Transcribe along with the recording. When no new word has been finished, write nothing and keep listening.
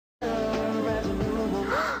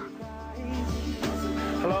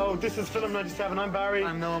This is Film 97. I'm Barry.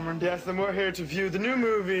 I'm Norman. Yes, and we're here to view the new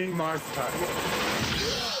movie, Mars Attack.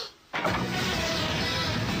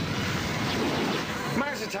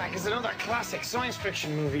 Mars Attack is another classic science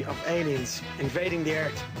fiction movie of aliens invading the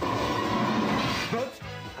Earth. But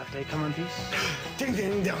have they come in peace? Ding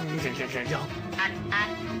ding dong, ding ding ding dong.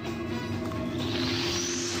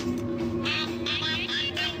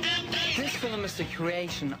 This film is the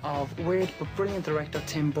creation of weird but brilliant director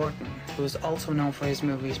Tim Burton, who is also known for his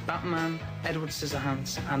movies Batman, Edward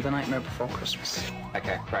Scissorhands, and The Nightmare Before Christmas.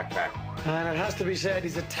 Okay, crack. And it has to be said,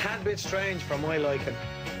 he's a tad bit strange for my liking.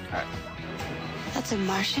 That's a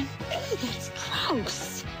Martian? Ew, that's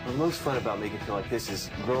gross. The most fun about making a film like this is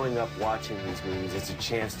growing up watching these movies. It's a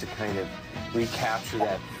chance to kind of recapture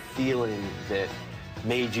that feeling that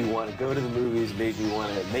made you want to go to the movies, made you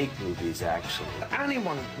want to make movies, actually.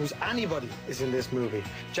 Anyone who's anybody is in this movie.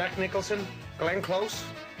 Jack Nicholson, Glenn Close,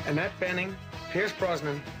 Annette Bening, Pierce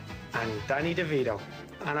Brosnan, and Danny DeVito.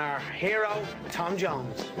 And our hero, Tom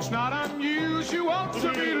Jones. It's not unusual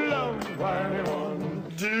to be loved by anyone.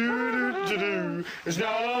 It's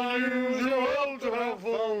not unusual to have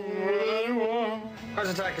fun with anyone. Mars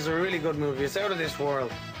Attack is a really good movie. It's out of this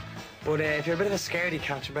world. But if you're a bit of a scaredy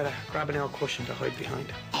cat, you better grab an old cushion to hide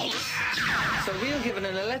behind. So we'll give it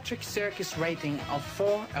an Electric Circus rating of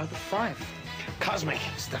 4 out of 5. Cosmic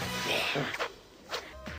stuff.